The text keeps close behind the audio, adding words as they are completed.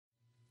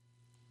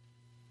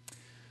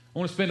I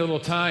want to spend a little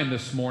time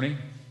this morning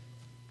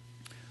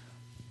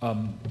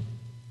in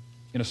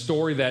a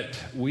story that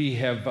we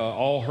have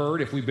all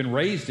heard. If we've been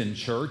raised in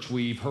church,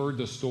 we've heard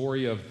the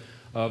story of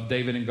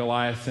David and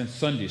Goliath since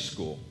Sunday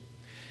school.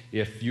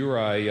 If you're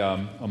a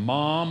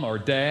mom or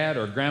dad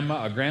or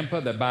grandma or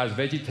grandpa that buys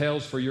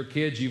VeggieTales for your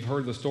kids, you've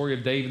heard the story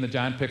of Dave and the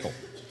Giant Pickle.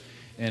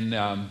 And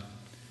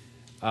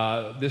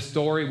this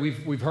story,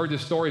 we've heard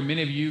this story.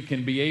 Many of you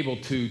can be able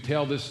to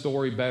tell this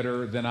story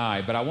better than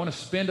I. But I want to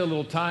spend a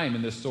little time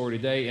in this story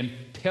today and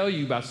tell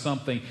you about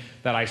something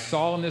that I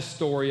saw in this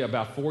story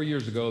about 4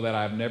 years ago that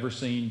I've never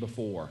seen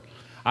before.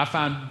 I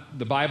found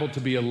the Bible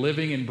to be a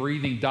living and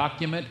breathing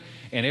document,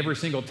 and every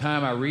single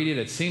time I read it,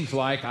 it seems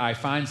like I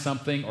find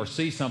something or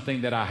see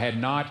something that I had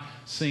not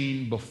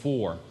seen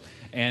before.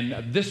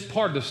 And this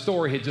part of the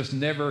story had just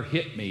never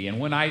hit me. And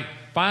when I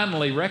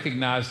finally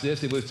recognized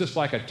this, it was just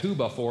like a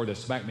 2x4 that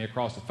smacked me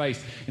across the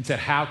face and said,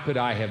 how could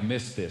I have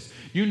missed this?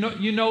 You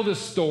know this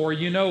story.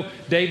 You know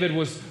David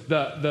was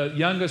the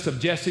youngest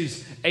of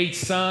Jesse's 8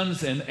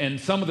 sons, and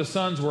some of the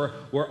sons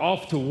were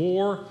off to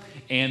war.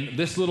 And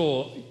this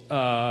little,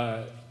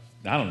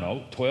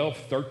 12,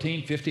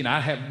 13,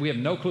 15, we have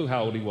no clue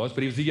how old he was,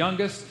 but he was the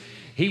youngest.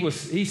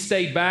 He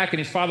stayed back, and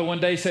his father one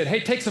day said,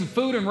 hey, take some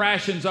food and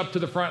rations up to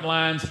the front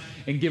lines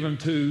and give them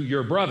to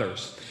your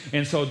brothers.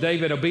 And so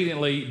David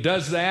obediently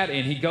does that,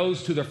 and he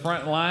goes to the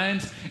front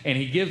lines, and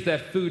he gives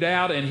that food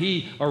out, and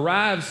he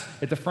arrives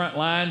at the front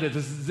line at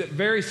the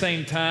very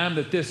same time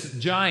that this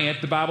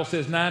giant, the Bible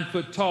says 9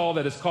 foot tall,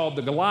 that is called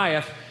the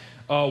Goliath,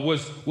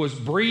 was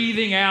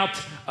breathing out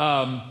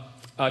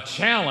a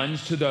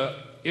challenge to the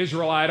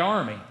Israelite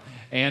army.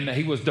 And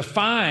he was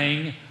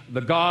defying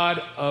the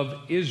God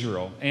of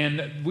Israel.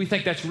 And we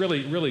think that's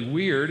really, really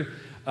weird.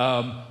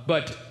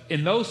 But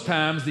in those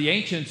times, the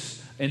ancients,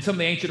 in some of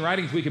the ancient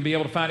writings we can be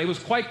able to find, it was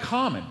quite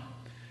common.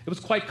 It was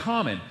quite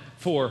common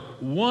for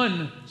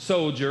one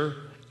soldier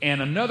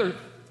and another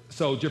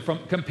soldier from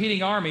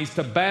competing armies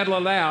to battle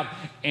it out,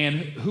 and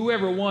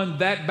whoever won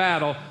that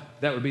battle,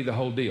 that would be the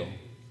whole deal.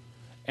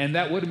 And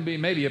that wouldn't be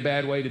maybe a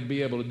bad way to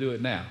be able to do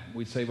it now.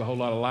 We'd save a whole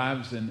lot of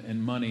lives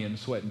and money and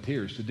sweat and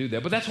tears to do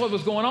that. But that's what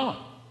was going on.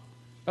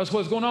 That's what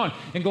was going on.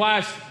 And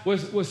Goliath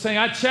was saying,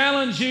 I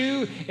challenge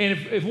you, and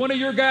if one of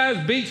your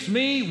guys beats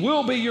me,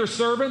 we'll be your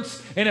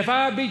servants. And if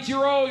I beat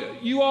you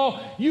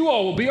all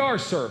will be our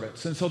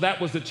servants. And so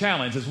that was the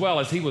challenge, as well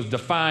as he was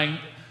defying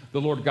the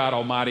Lord God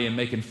Almighty and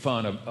making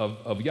fun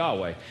of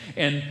Yahweh.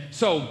 And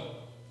so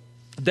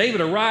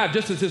David arrived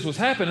just as this was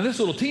happening, and this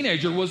little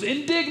teenager was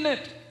indignant.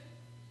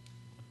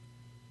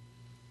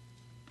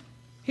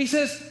 He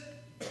says,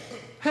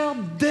 how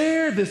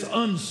dare this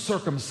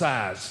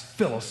uncircumcised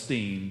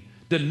Philistine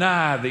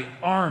deny the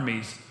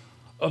armies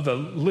of the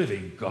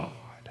living God?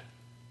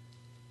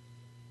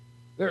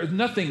 There is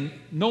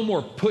no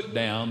more put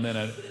down than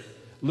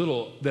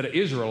that an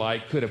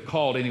Israelite could have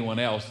called anyone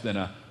else than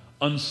an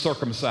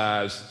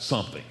uncircumcised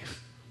something.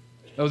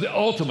 That was the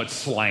ultimate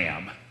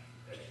slam.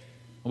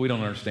 We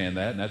don't understand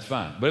that, and that's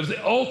fine. But it was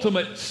the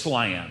ultimate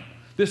slam,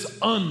 this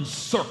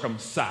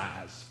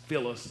uncircumcised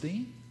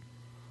Philistine.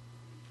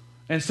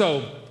 And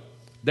so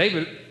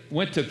David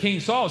went to King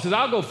Saul and says,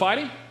 I'll go fight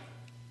him.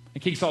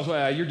 And King Saul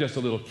said, you're just a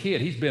little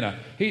kid. He's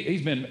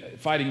been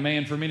fighting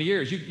man for many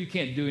years. You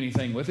can't do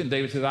anything with him.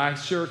 David says, I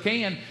sure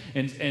can.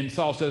 And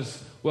Saul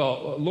says,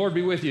 well, Lord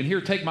be with you. And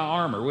here, take my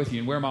armor with you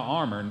and wear my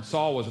armor. And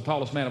Saul was the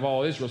tallest man of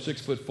all Israel,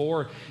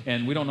 6'4".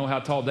 And we don't know how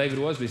tall David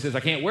was, but he says,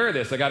 I can't wear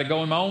this. I got to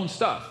go in my own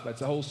stuff.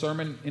 That's a whole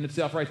sermon in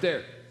itself right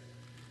there.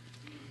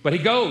 But he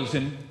goes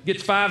and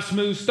gets 5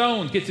 smooth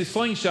stones, gets his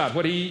slingshot,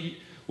 what he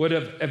would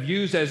have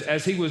used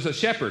as he was a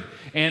shepherd.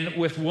 And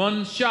with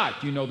one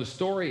shot, you know the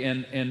story,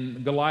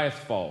 and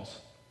Goliath falls.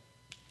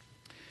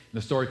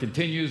 And the story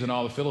continues, and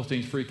all the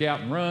Philistines freak out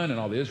and run, and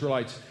all the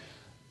Israelites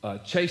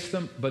chase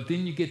them. But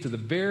then you get to the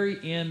very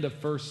end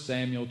of 1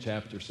 Samuel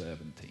chapter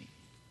 17.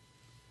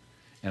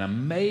 An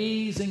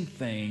amazing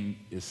thing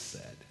is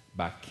said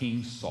by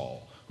King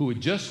Saul, who had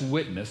just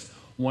witnessed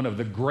one of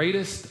the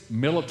greatest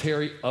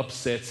military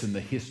upsets in the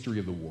history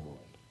of the world.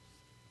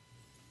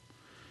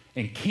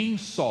 And King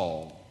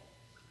Saul,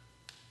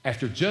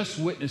 after just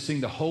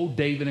witnessing the whole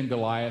David and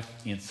Goliath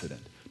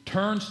incident,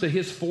 turns to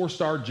his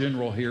 4-star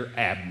general here,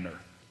 Abner,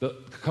 the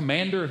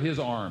commander of his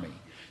army,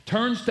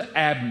 turns to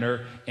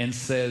Abner and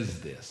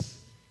says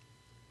this,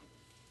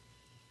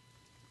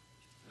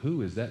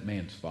 who is that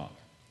man's father?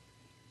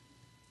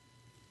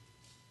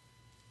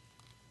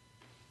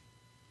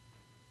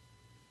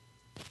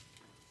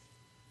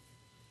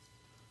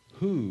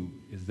 Who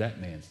is that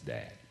man's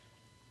dad?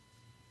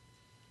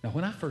 Now,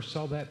 when I first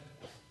saw that,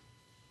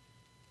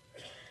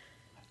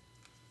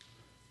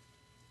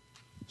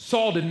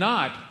 Saul did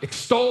not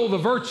extol the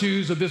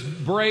virtues of this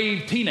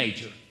brave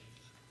teenager.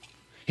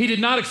 He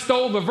did not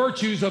extol the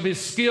virtues of his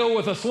skill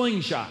with a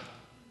slingshot.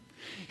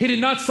 He did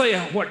not say,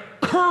 what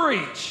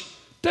courage!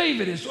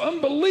 David is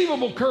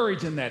unbelievable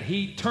courage in that.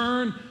 He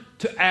turned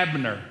to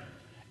Abner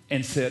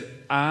and said,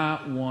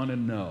 I want to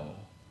know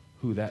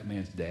who that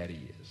man's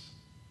daddy is.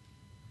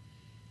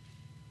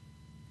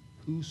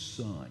 Whose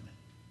son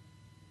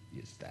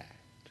is that?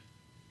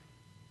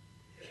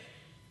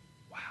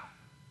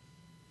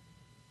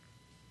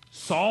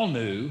 Saul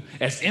knew,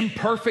 as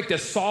imperfect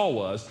as Saul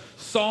was,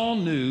 Saul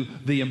knew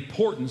the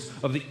importance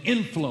of the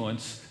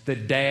influence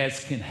that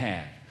dads can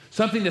have.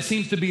 Something that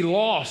seems to be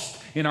lost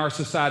in our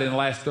society in the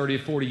last 30 or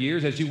 40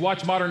 years. As you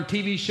watch modern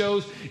TV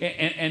shows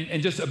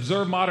and just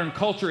observe modern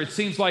culture, it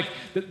seems like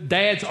that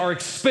dads are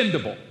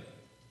expendable.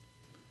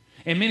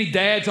 And many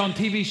dads on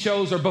TV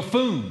shows are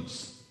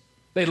buffoons.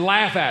 They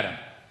laugh at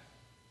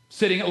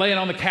them, laying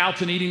on the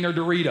couch and eating their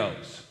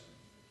Doritos.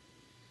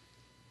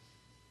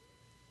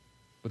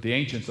 But the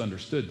ancients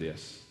understood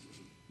this,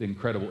 the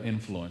incredible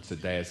influence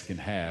that dads can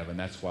have, and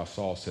that's why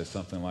Saul says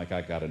something like,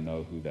 I got to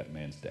know who that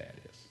man's dad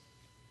is.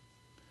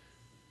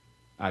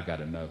 I got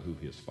to know who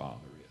his father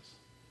is.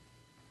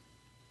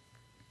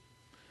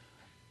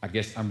 I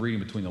guess I'm reading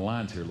between the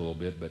lines here a little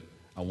bit, but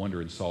I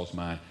wonder in Saul's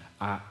mind,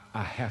 I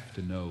have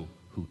to know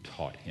who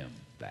taught him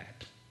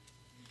that.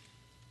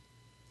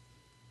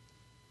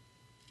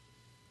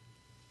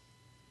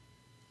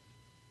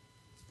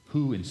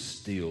 Who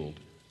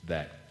instilled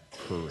that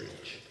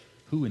courage?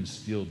 Who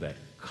instilled that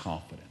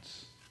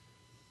confidence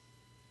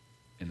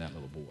in that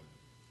little boy?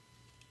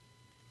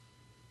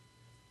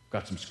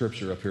 Got some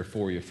scripture up here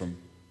for you from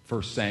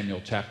 1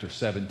 Samuel chapter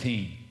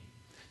 17.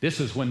 This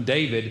is when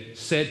David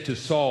said to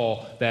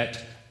Saul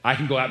that I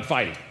can go out and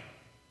fight him.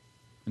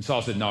 And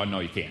Saul said, no,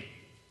 you can't.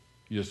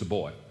 You're just a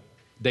boy.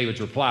 David's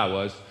reply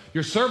was,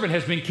 your servant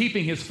has been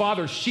keeping his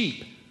father's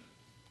sheep.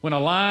 When a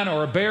lion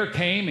or a bear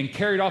came and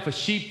carried off a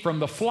sheep from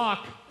the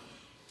flock,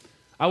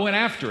 I went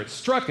after it,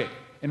 struck it,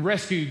 and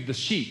rescued the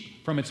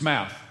sheep from its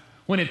mouth.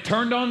 When it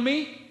turned on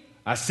me,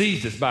 I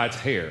seized it by its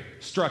hair,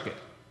 struck it,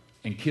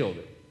 and killed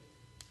it.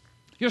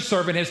 Your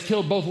servant has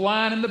killed both the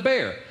lion and the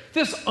bear.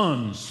 This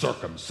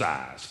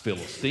uncircumcised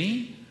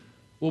Philistine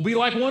will be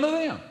like one of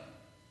them,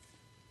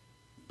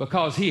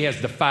 because he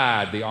has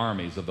defied the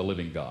armies of the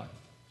living God.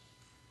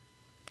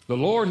 The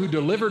Lord who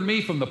delivered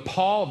me from the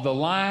paw of the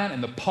lion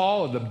and the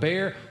paw of the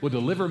bear will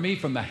deliver me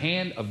from the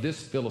hand of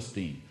this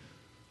Philistine.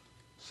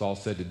 Saul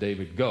said to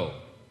David, go,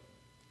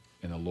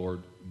 and the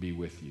Lord be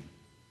with you.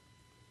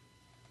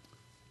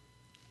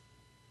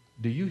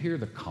 Do you hear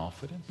the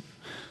confidence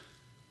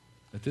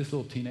that this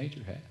little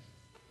teenager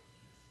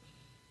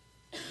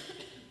has?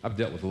 I've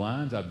dealt with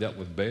lions, I've dealt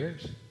with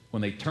bears.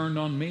 When they turned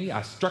on me,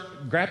 I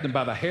grabbed them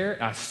by the hair,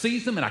 I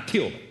seized them, and I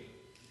killed them.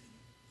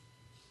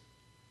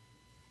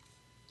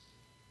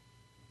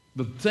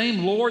 The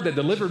same Lord that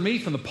delivered me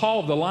from the paw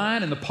of the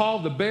lion and the paw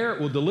of the bear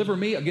will deliver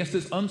me against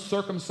this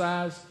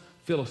uncircumcised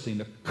Philistine.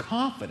 The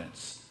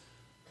confidence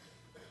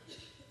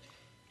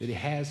that he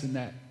has in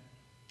that,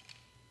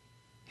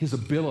 his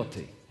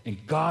ability and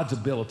God's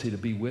ability to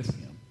be with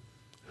him.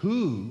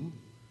 Who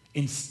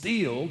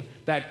instilled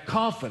that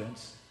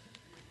confidence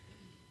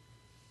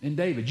in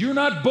David? You're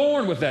not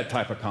born with that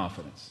type of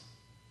confidence.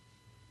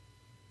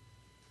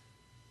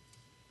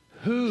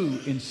 Who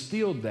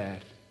instilled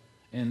that?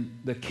 And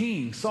the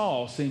king,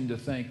 Saul, seemed to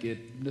think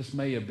this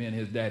may have been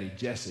his daddy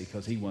Jesse,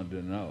 because he wanted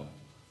to know.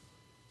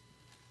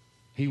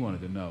 He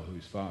wanted to know who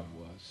his father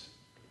was.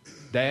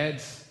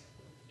 Dads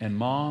and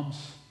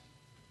moms,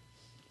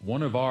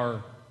 one of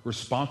our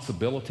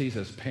responsibilities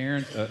as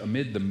parents,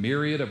 amid the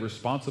myriad of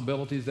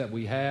responsibilities that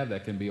we have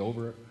that can be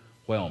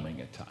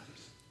overwhelming at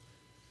times,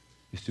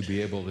 is to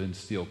be able to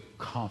instill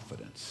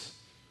confidence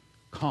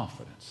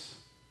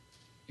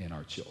in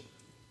our children.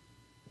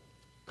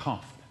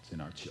 Confidence in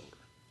our children.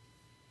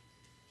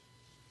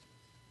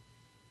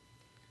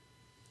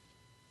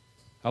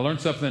 I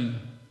learned something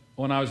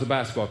when I was a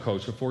basketball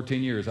coach. For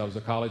 14 years, I was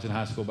a college and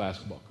high school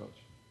basketball coach.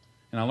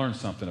 And I learned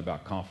something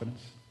about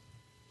confidence.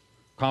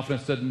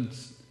 Confidence doesn't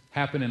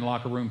happen in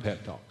locker room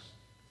pep talks.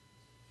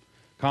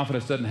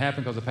 Confidence doesn't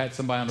happen because I pat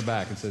somebody on the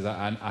back and says,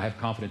 I have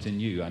confidence in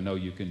you. I know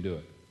you can do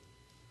it.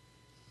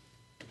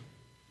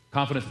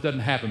 Confidence doesn't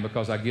happen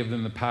because I give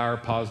them the power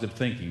of positive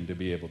thinking to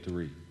be able to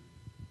read.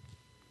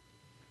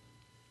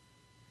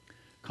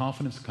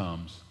 Confidence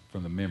comes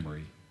from the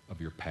memory of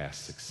your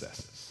past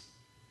successes.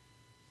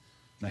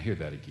 Now hear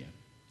that again.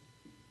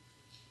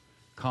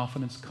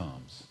 Confidence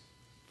comes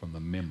from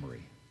the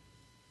memory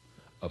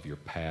of your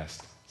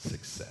past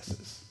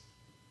successes.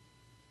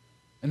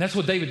 And that's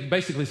what David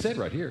basically said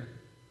right here.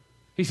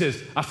 He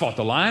says, I fought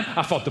the lion,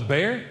 I fought the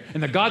bear,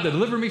 and the God that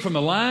delivered me from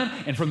the lion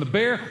and from the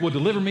bear will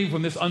deliver me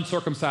from this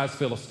uncircumcised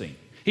Philistine.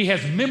 He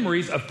has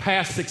memories of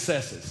past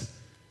successes.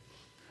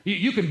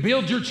 You can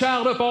build your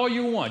child up all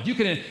you want. You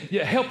can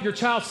help your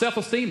child's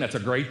self-esteem. That's a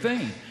great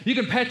thing. You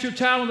can pat your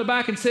child on the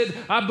back and say,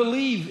 I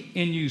believe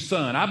in you,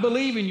 son. I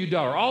believe in you,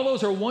 daughter. All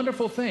those are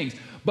wonderful things.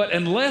 But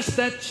unless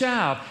that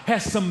child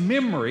has some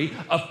memory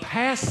of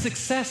past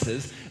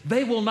successes,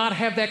 they will not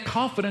have that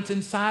confidence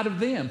inside of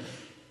them.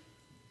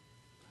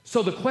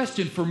 So the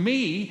question for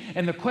me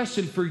and the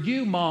question for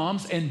you,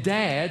 moms and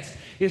dads,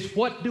 is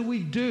what do we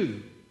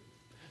do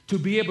to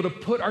be able to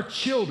put our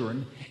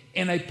children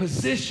in a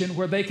position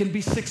where they can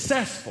be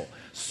successful,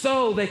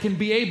 so they can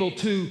be able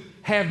to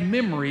have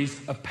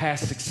memories of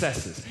past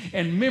successes.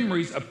 And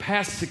memories of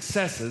past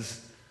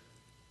successes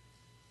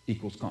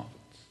equals confidence.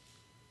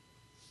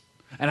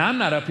 And I'm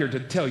not up here to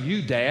tell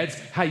you, dads,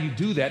 how you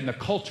do that in the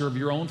culture of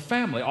your own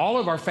family. All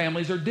of our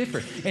families are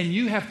different, and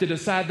you have to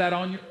decide that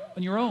on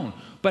your own.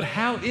 But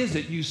how is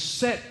it you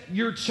set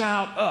your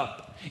child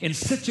up in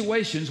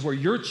situations where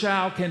your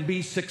child can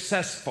be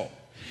successful?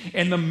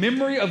 And the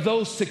memory of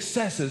those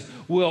successes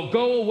will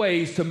go a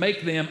ways to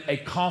make them a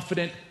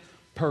confident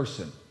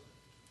person.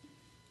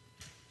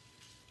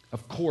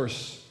 Of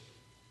course,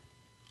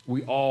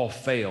 we all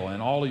fail,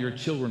 and all of your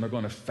children are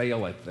going to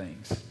fail at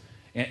things.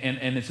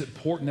 And it's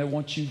important that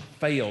once you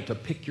fail, to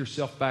pick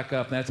yourself back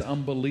up. And that's an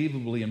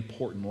unbelievably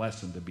important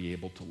lesson to be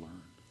able to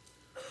learn.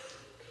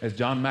 As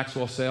John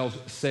Maxwell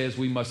says,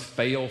 we must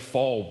fail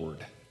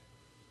forward.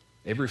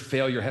 Every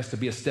failure has to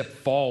be a step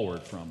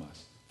forward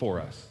for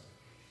us.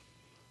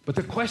 But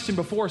the question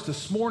before us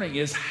this morning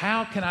is,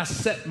 how can I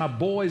set my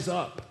boys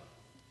up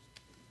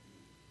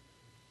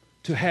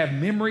to have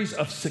memories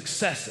of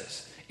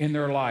successes in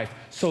their life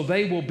so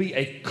they will be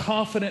a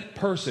confident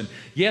person?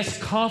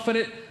 Yes,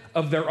 confident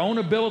of their own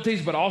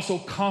abilities, but also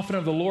confident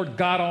of the Lord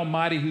God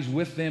Almighty who's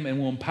with them and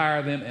will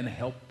empower them and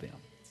help them.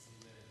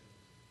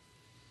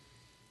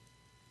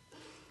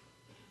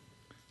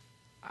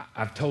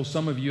 I've told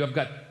some of you,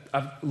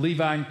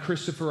 Levi and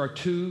Christopher are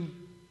two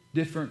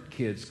different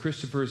kids.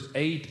 Christopher's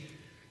 8.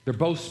 They're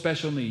both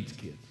special needs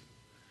kids.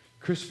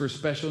 Christopher's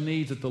special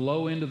needs at the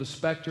low end of the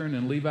spectrum,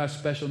 and Levi's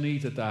special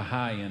needs at the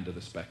high end of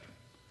the spectrum.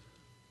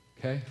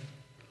 Okay?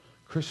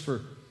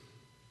 Christopher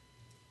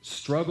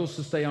struggles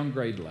to stay on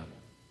grade level.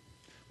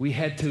 We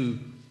had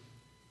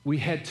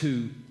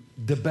to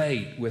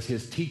debate with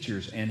his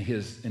teachers and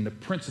the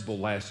principal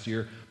last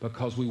year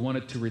because we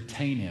wanted to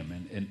retain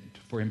him and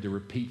for him to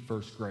repeat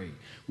first grade.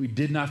 We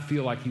did not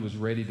feel like he was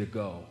ready to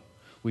go.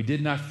 We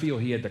did not feel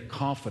he had the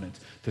confidence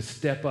to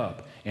step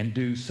up and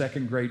do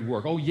second grade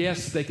work. Oh,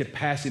 yes, they could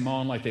pass him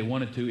on like they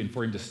wanted to, and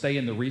for him to stay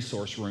in the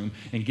resource room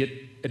and get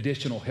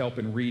additional help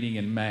in reading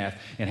and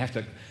math and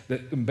the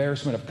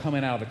embarrassment of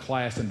coming out of the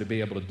class and to be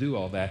able to do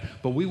all that.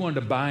 But we wanted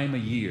to buy him a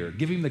year,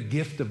 give him the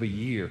gift of a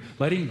year,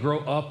 let him grow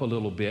up a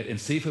little bit and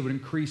see if it would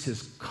increase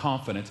his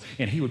confidence,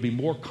 and he would be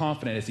more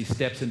confident as he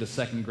steps into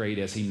second grade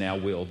as he now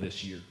will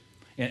this year.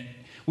 And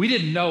we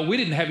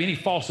didn't have any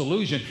false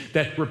illusion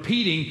that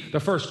repeating the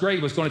first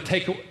grade was going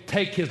to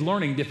take his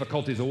learning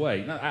difficulties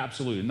away. No,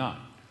 absolutely not.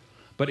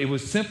 But it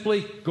was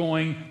simply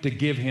going to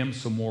give him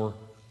some more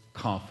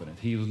confidence.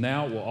 He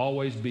will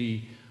always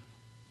be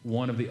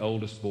one of the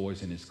oldest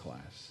boys in his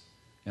class.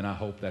 And I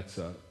hope that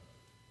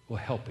will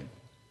help him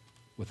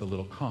with a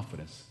little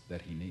confidence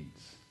that he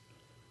needs.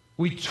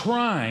 We're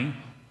trying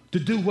to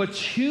do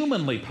what's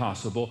humanly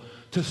possible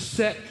to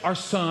set our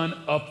son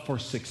up for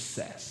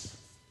success.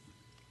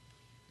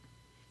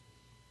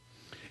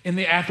 In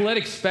the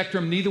athletic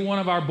spectrum, neither one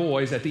of our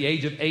boys at the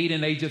age of 8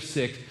 and age of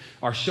 6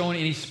 are showing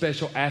any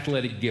special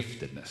athletic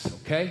giftedness,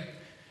 okay?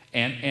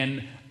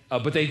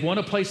 But they want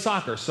to play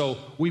soccer, so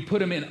we put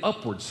them in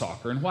upward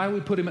soccer. And why we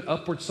put them in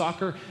upward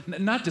soccer?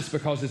 Not just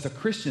because it's a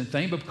Christian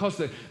thing, but because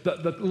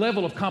the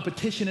level of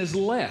competition is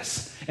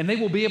less. And they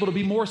will be able to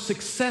be more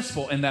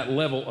successful in that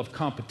level of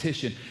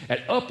competition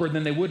at upward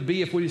than they would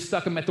be if we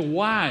stuck them at the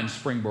Y in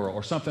Springboro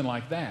or something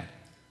like that.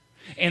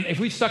 And if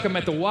we stuck them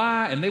at the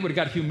Y and they would have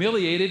got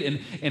humiliated and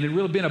it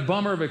really been a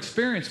bummer of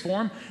experience for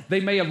them,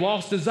 they may have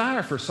lost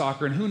desire for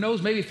soccer. And who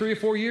knows, maybe 3 or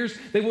 4 years,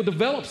 they will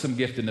develop some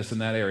giftedness in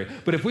that area.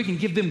 But if we can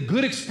give them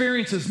good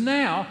experiences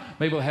now,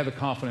 maybe they'll have the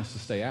confidence to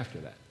stay after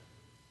that.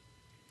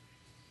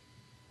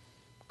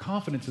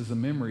 Confidence is a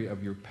memory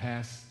of your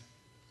past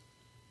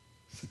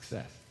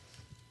success.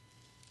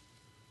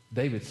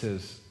 David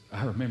says,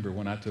 I remember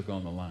when I took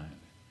on the lion,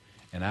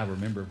 and I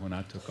remember when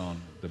I took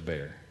on the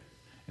bear.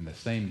 And the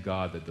same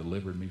God that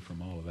delivered me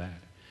from all of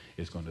that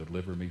is going to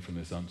deliver me from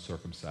this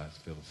uncircumcised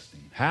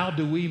Philistine. How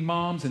do we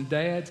moms and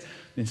dads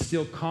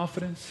instill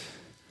confidence?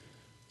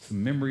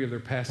 Some memory of their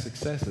past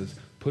successes,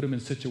 put them in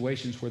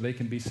situations where they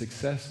can be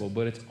successful,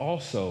 but it's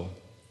also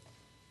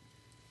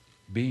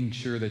being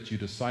sure that you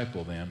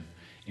disciple them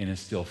and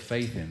instill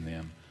faith in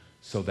them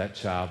so that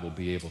child will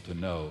be able to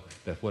know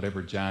that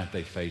whatever giant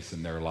they face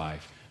in their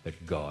life,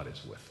 that God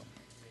is with them.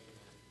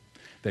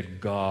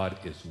 That God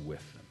is with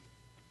them.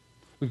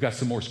 We've got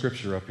some more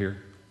scripture up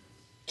here.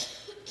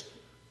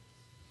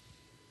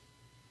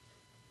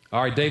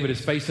 All right, David is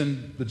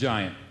facing the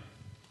giant.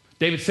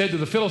 David said to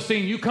the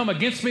Philistine, you come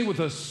against me with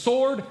a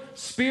sword,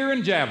 spear,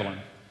 and javelin,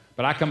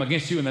 but I come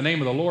against you in the name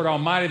of the Lord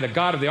Almighty, the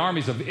God of the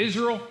armies of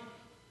Israel,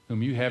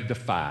 whom you have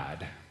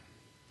defied.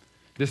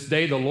 This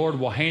day the Lord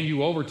will hand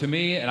you over to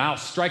me, and I'll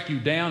strike you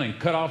down and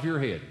cut off your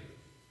head.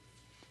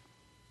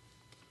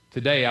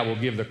 Today I will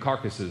give the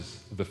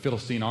carcasses of the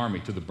Philistine army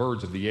to the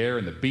birds of the air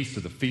and the beasts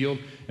of the field,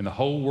 and the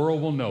whole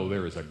world will know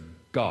there is a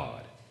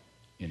God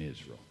in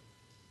Israel.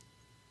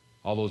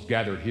 All those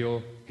gathered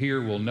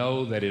here will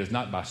know that it is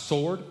not by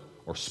sword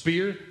or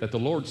spear that the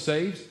Lord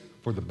saves,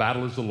 for the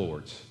battle is the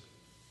Lord's,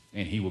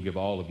 and he will give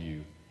all of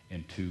you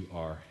into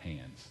our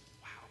hands.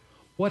 Wow.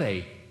 What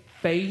a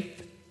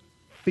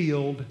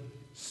faith-filled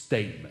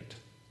statement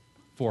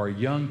for a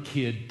young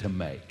kid to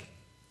make.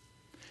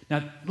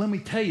 Now, let me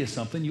tell you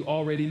something you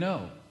already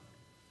know.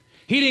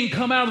 He didn't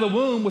come out of the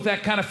womb with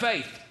that kind of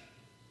faith.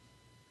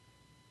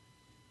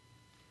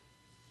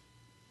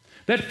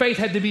 That faith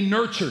had to be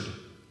nurtured.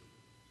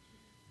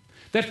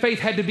 That faith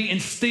had to be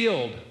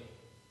instilled.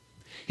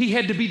 He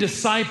had to be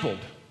discipled.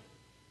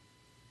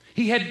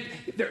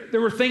 There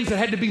were things that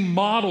had to be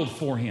modeled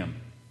for him.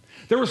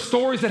 There were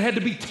stories that had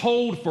to be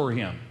told for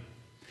him.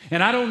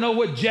 And I don't know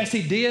what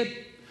Jesse did,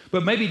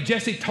 but maybe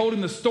Jesse told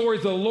him the stories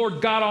of the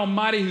Lord God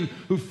Almighty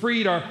who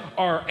freed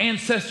our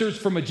ancestors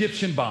from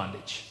Egyptian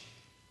bondage.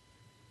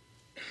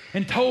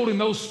 And told him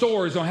those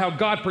stories on how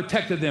God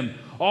protected them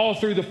all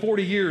through the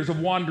 40 years of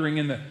wandering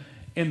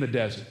in the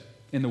desert,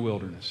 in the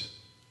wilderness.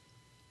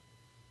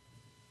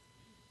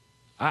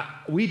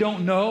 We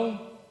don't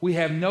know. We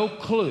have no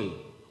clue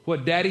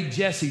what Daddy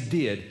Jesse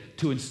did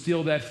to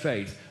instill that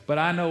faith. But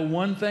I know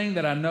one thing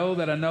that I know.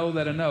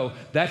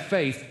 That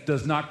faith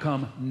does not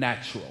come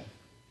natural.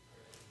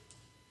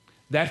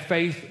 That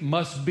faith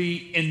must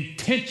be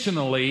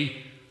intentionally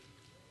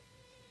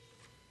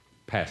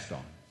passed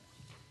on.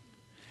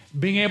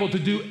 Being able to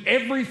do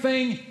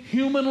everything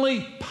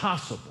humanly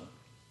possible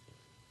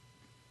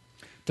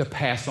to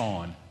pass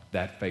on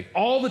that faith.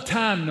 All the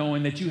time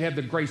knowing that you have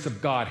the grace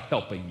of God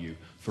helping you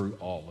through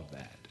all of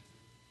that.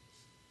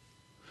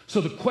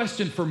 So the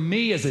question for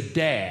me as a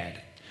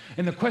dad,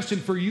 and the question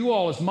for you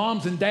all as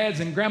moms and dads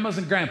and grandmas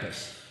and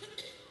grandpas,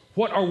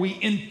 what are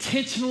we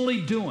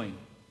intentionally doing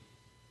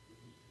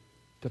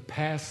to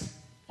pass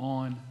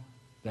on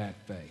that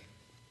faith?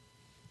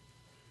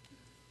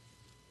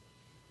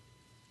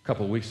 A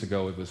couple of weeks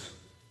ago,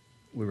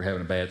 we were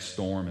having a bad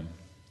storm, and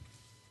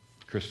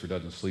Christopher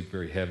doesn't sleep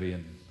very heavy,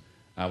 and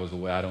I was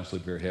away. I don't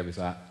sleep very heavy,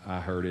 so I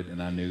heard it,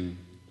 and I knew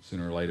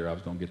sooner or later I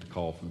was going to get the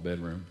call from the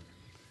bedroom.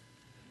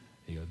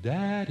 He goes,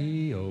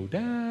 "Daddy, oh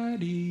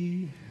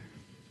Daddy."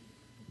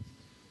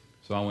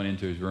 So I went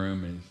into his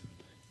room and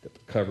got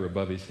the cover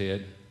above his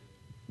head.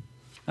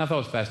 And I thought it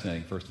was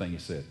fascinating, first thing he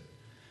said.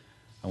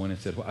 I went and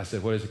said,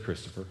 "What is it,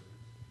 Christopher?"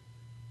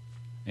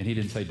 And he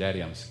didn't say,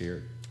 "Daddy, I'm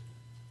scared."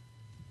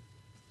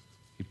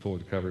 He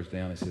pulled the covers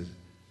down and says,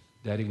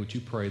 "Daddy, would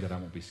you pray that I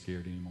won't be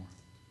scared anymore?"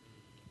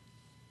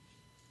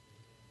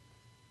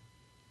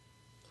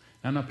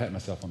 Now, I'm not patting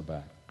myself on the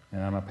back,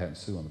 and I'm not patting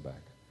Sue on the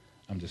back.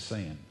 I'm just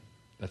saying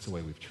that's the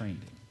way we've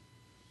trained him.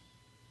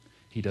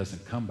 He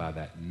doesn't come by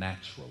that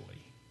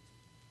naturally.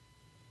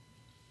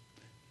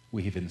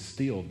 We have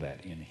instilled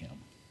that in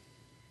him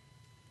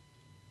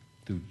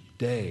through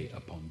day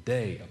upon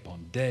day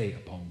upon day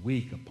upon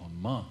week upon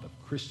month of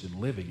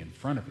Christian living in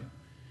front of him.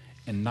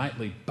 And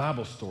nightly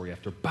Bible story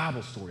after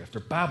Bible story after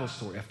Bible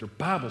story after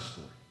Bible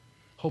story,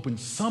 hoping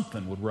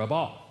something would rub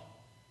off.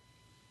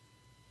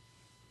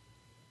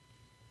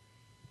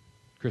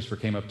 Christopher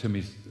came up to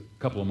me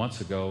a couple of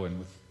months ago and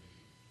with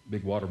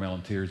big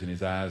watermelon tears in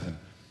his eyes and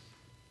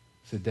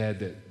said,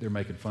 "Dad, they're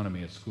making fun of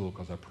me at school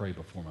because I pray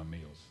before my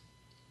meals."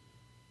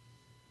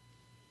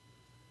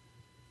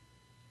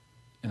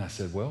 And I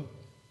said,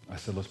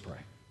 let's pray.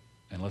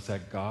 And let's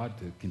ask God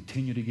to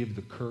continue to give you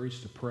the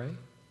courage to pray,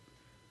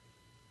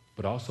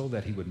 but also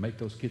that he would make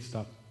those kids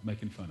stop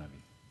making fun of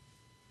you.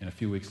 And a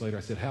few weeks later,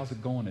 I said, "How's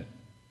it going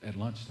at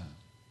lunchtime?"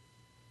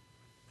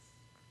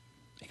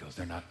 He goes,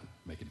 "They're not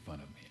making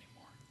fun of me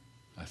anymore."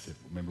 I said,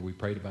 "Remember we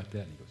prayed about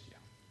that?" And he goes, "Yeah."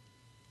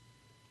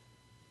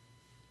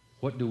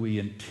 What do we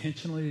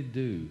intentionally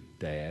do,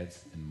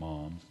 dads and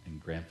moms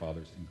and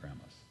grandfathers and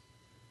grandmas,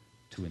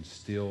 to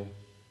instill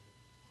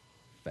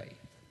faith?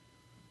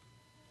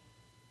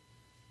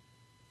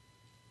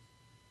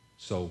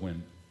 So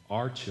when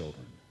our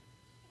children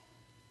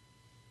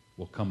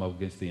will come up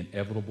against the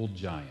inevitable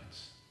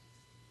giants,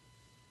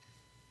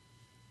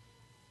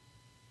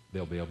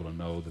 they'll be able to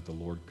know that the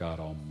Lord God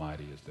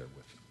Almighty is there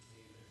with them.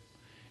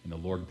 And the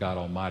Lord God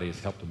Almighty has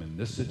helped them in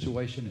this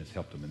situation, has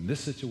helped them in this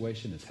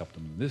situation, has helped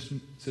them in this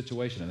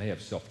situation, and they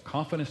have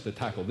self-confidence to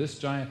tackle this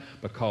giant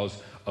because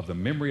of the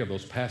memory of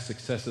those past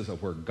successes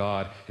of where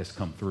God has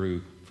come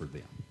through for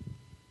them.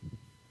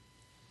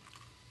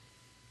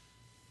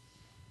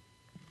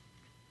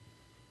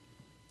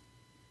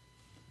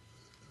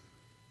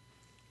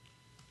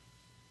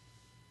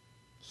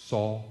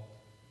 Saul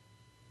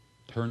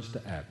turns to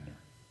Abner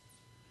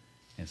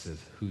and says,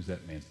 "Who's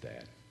that man's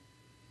dad?"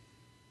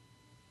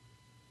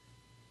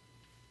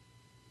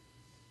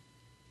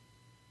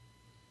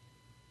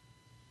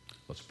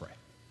 Let's pray.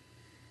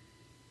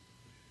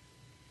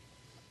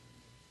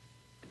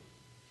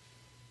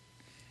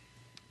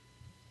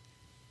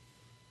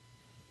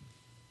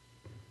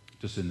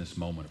 Just in this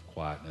moment of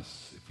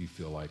quietness, if you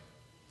feel like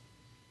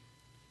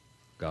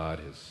God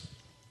has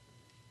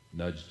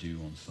nudged you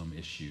on some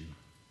issue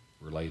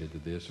related to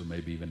this, or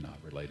maybe even not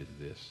related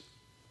to this,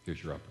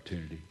 here's your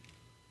opportunity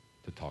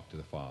to talk to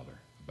the Father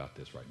about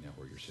this right now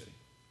where you're sitting.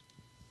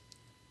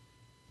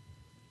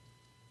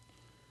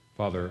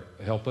 Father,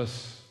 help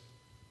us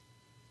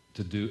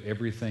to do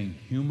everything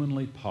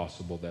humanly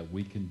possible that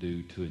we can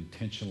do to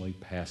intentionally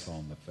pass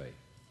on the faith.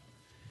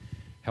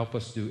 Help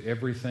us do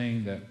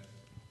everything that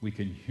we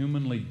can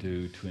humanly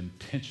do to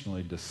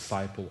intentionally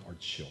disciple our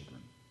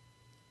children.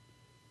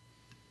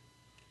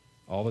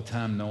 all the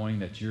time knowing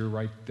that you're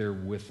right there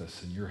with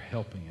us and you're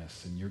helping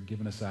us and you're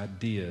giving us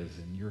ideas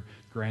and you're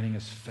granting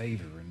us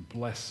favor and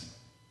blessing.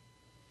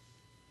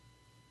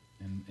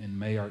 And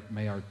may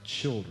our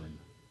children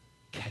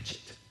catch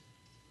it.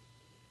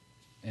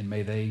 And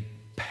may they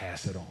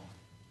pass it on.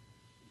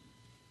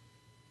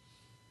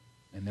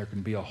 And there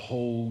can be a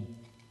whole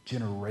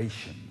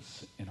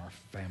generations in our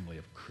family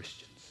of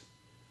Christians.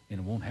 And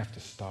it won't have to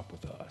stop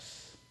with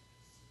us.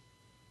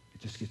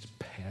 It just gets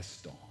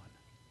passed on.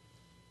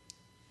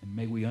 And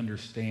may we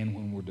understand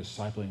when we're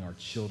discipling our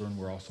children,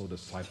 we're also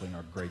discipling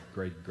our great,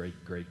 great,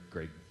 great, great,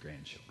 great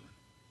grandchildren.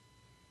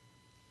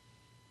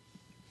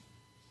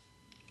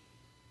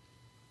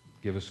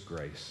 Give us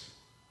grace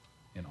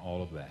in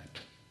all of that.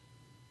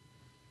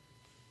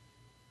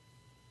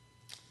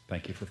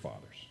 Thank you for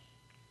fathers.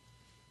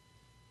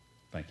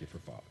 Thank you for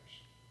fathers.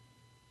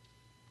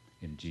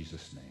 In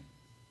Jesus' name,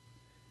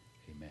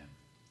 amen.